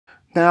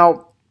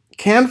Now,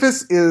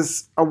 Canvas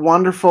is a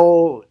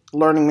wonderful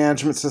learning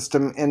management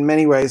system in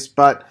many ways,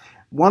 but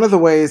one of the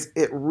ways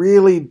it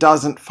really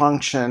doesn't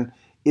function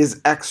is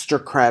extra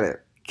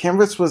credit.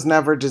 Canvas was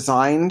never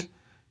designed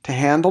to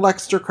handle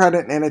extra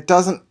credit, and it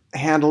doesn't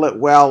handle it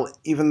well,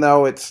 even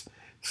though it's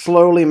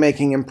slowly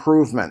making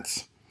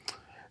improvements.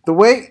 The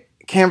way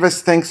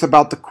Canvas thinks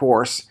about the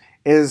course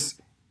is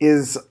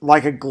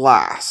like a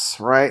glass,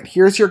 right?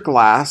 Here's your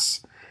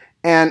glass,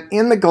 and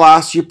in the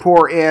glass you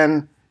pour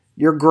in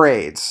your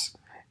grades.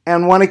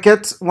 And when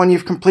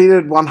you've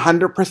completed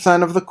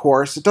 100% of the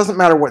course, it doesn't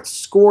matter what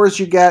scores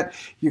you get.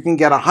 You can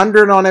get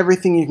 100 on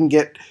everything. You can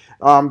get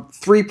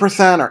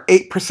 3% or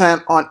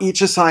 8% on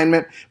each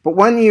assignment. But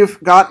when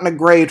you've gotten a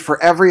grade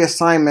for every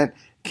assignment,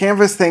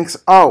 Canvas thinks,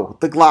 oh,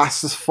 the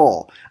glass is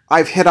full.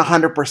 I've hit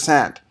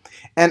 100%.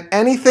 And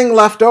anything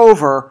left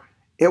over,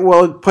 it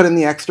will put in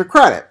the extra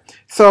credit.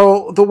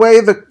 So the way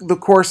the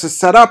course is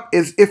set up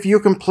is if you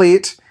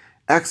complete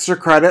extra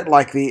credit,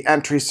 like the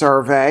entry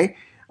survey,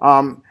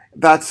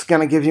 that's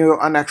going to give you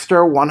an extra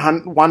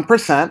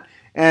 1%.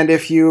 And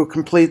if you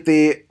complete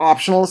the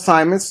optional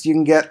assignments, you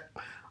can get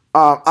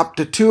up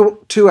to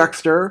two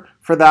extra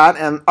for that,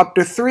 and up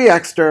to 3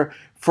 extra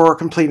for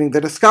completing the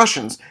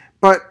discussions.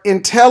 But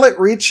until it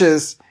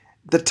reaches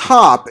the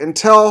top,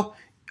 until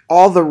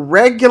all the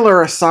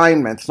regular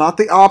assignments, not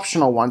the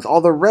optional ones,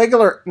 all the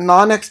regular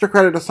non-extra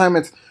credit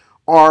assignments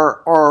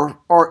are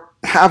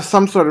have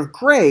some sort of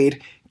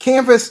grade,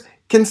 Canvas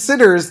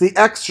considers the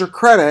extra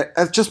credit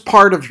as just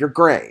part of your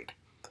grade,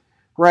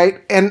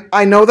 right? And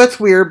I know that's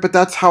weird, but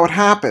that's how it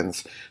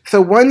happens. So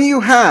when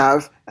you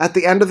have, at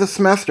the end of the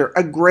semester,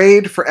 a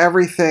grade for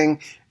everything,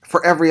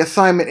 for every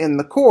assignment in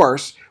the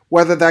course,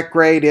 whether that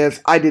grade is,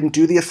 I didn't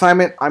do the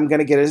assignment, I'm going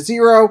to get a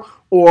 0,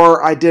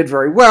 or I did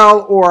very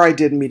well, or I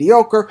did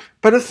mediocre,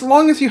 but as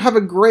long as you have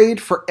a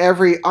grade for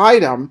every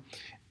item,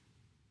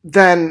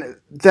 then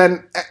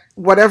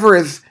whatever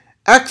is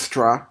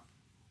extra,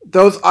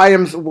 those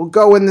items will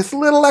go in this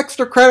little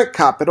extra credit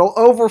cup. It'll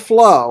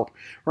overflow,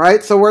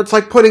 right? So where it's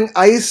like putting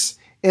ice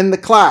in the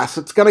class.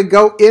 It's going to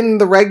go in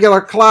the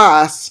regular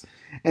class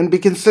and be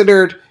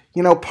considered,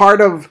 part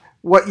of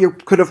what you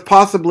could have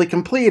possibly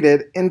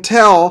completed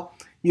until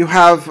you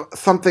have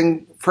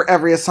something for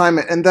every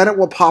assignment, and then it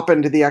will pop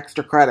into the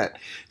extra credit.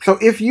 So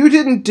if you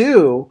didn't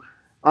do,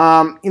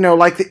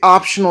 like the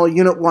optional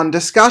Unit 1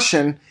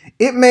 discussion,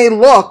 it may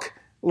look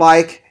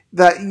like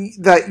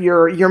that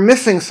you're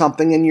missing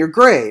something in your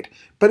grade,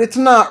 but it's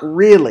not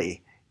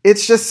really.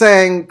 It's just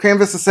saying,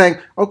 Canvas is saying,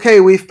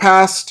 okay, we've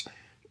passed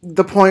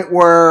the point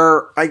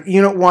where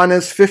Unit 1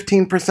 is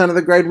 15% of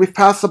the grade. We've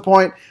passed the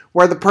point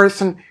where the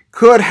person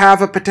could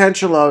have a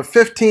potential of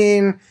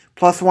 15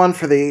 plus 1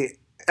 for the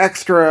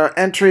extra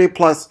entry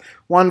plus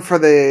 1 for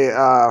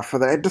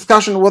the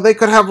discussion. Well, they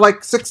could have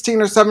like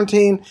 16 or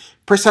 17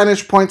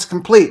 percentage points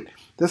complete.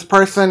 This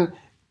person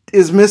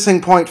is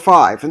missing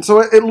 0.5. And so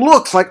it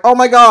looks like, oh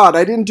my God,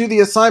 I didn't do the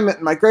assignment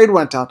and my grade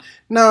went down.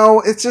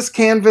 No, it's just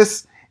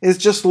Canvas is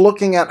just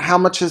looking at how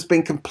much has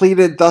been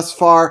completed thus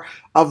far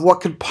of what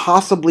could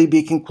possibly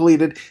be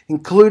completed,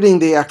 including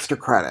the extra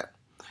credit.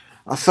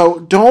 So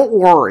don't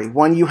worry,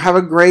 when you have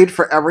a grade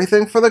for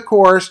everything for the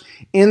course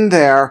in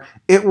there,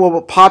 it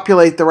will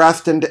populate the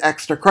rest into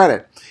extra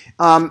credit.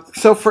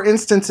 So for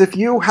instance, if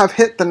you have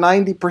hit the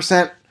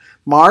 90%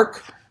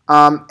 mark,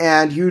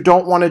 and you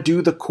don't want to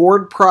do the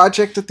chord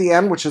project at the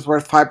end, which is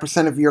worth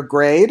 5% of your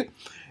grade,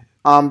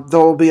 there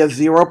will be a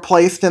 0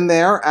 placed in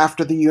there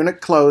after the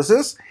unit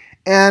closes,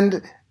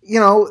 and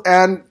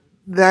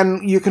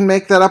then you can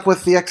make that up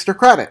with the extra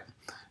credit.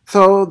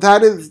 So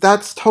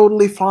that's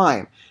totally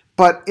fine.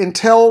 But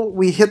until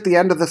we hit the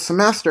end of the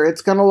semester,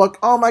 it's going to look,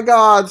 oh my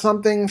God,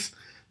 something's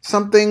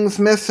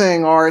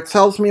missing, or it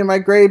tells me my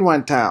grade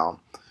went down.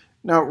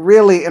 Now,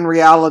 really, in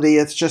reality,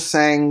 it's just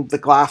saying the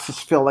glass is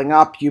filling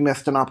up. You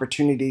missed an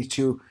opportunity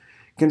to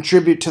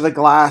contribute to the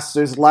glass.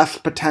 There's less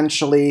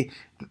potentially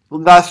can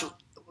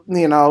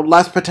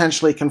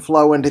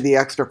flow into the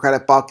extra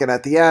credit bucket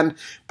at the end,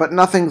 but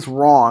nothing's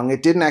wrong.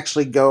 It didn't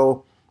actually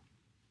go,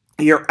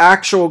 your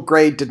actual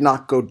grade did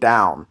not go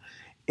down.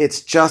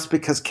 It's just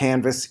because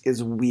Canvas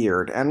is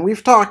weird. And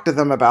we've talked to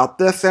them about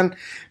this, and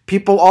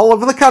people all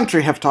over the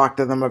country have talked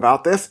to them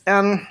about this,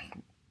 and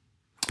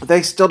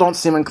they still don't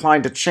seem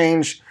inclined to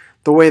change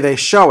the way they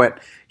show it.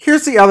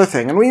 Here's the other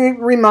thing, and we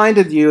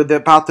reminded you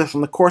about this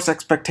in the course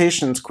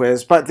expectations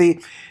quiz, but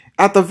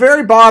at the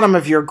very bottom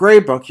of your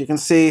gradebook, you can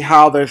see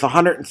how there's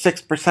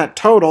 106%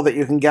 total that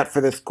you can get for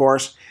this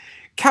course.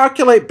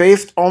 Calculate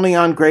based only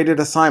on graded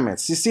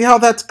assignments. You see how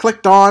that's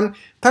clicked on?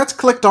 That's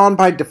clicked on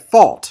by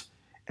default.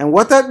 And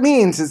what that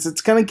means is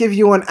it's going to give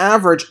you an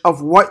average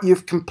of what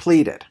you've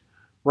completed,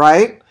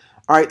 right?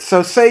 All right,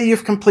 so say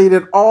you've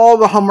completed all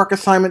the homework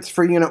assignments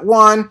for Unit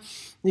 1.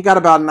 You got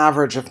about an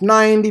average of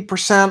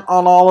 90%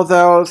 on all of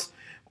those.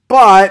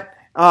 But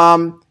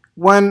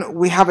when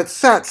we have it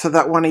set so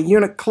that when a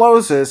unit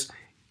closes,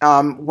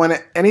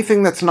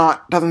 anything that's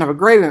doesn't have a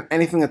grade in it,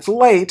 anything that's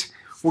late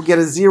will get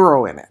a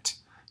 0 in it.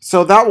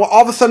 So that will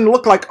all of a sudden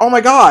look like, oh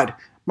my God,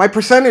 my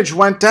percentage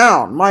went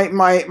down.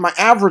 My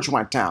average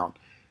went down.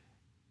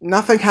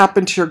 Nothing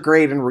happened to your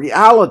grade in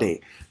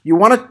reality. You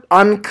want to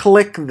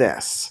unclick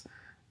this.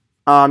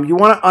 You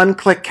want to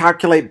unclick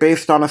calculate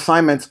based on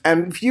assignments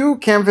and view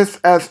Canvas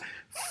as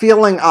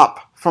filling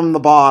up from the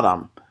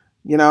bottom.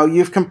 You know,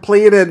 you've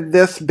completed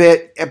this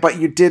bit, but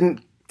you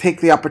didn't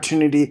take the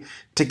opportunity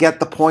to get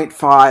the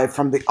 0.5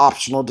 from the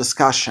optional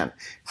discussion.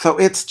 So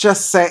it's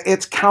just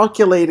it's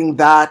calculating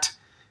that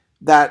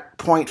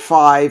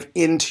 0.5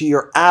 into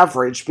your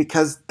average,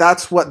 because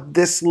that's what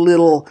this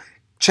little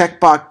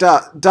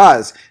checkbox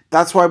does.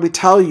 That's why we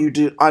tell you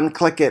to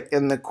unclick it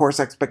in the course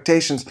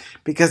expectations,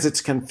 because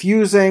it's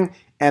confusing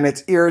and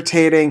it's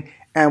irritating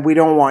and we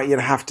don't want you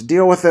to have to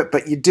deal with it,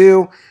 but you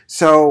do.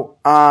 So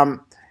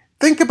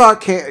think about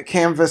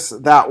Canvas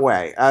that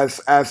way, as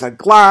a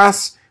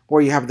glass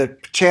where you have the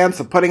chance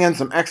of putting in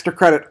some extra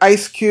credit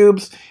ice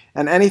cubes,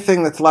 and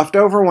anything that's left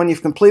over when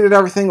you've completed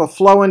everything will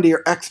flow into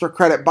your extra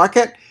credit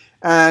bucket,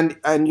 and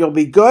you'll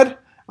be good.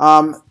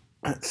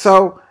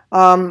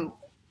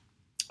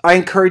 I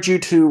encourage you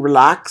to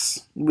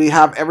relax. We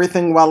have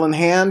everything well in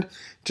hand.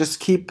 Just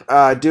keep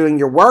doing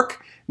your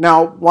work.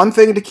 Now, one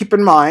thing to keep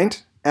in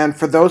mind, and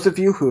for those of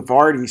you who've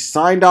already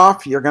signed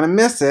off, you're going to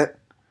miss it.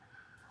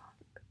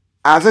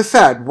 As I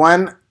said,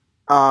 when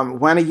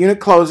a unit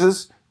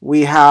closes,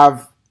 we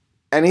have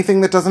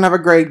anything that doesn't have a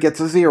grade gets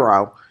a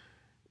 0.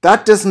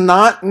 That does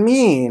not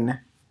mean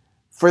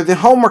for the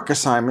homework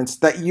assignments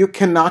that you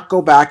cannot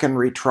go back and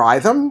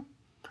retry them,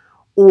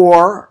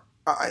 or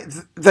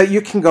that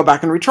you can go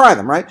back and retry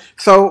them, right?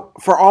 So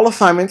for all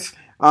assignments,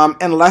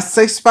 unless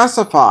they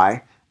specify,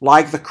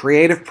 like the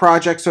creative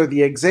projects or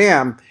the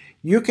exam,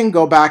 you can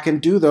go back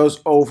and do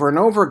those over and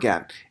over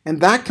again.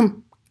 And that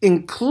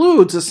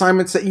includes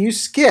assignments that you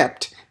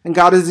skipped and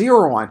got a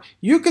 0 on.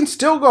 You can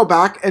still go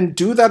back and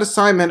do that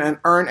assignment and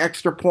earn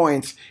extra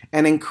points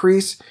and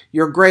increase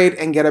your grade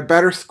and get a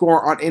better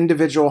score on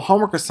individual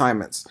homework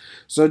assignments.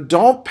 So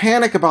don't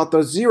panic about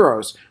those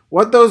zeros.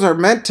 What those are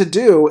meant to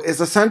do is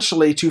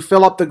essentially to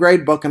fill up the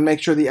grade book and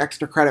make sure the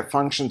extra credit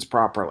functions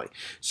properly.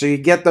 So you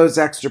get those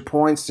extra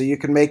points so you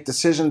can make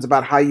decisions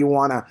about how you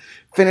want to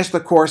finish the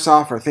course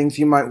off, or things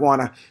you might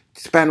want to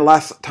spend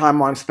less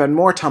time on, spend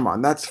more time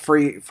on. That's for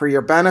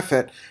your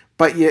benefit.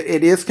 But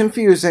it is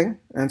confusing,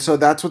 and so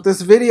that's what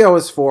this video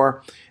is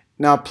for.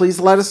 Now, please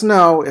let us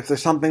know if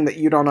there's something that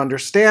you don't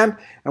understand,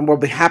 and we'll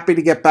be happy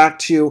to get back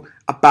to you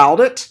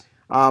about it.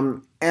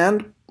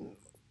 And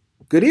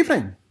good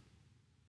evening.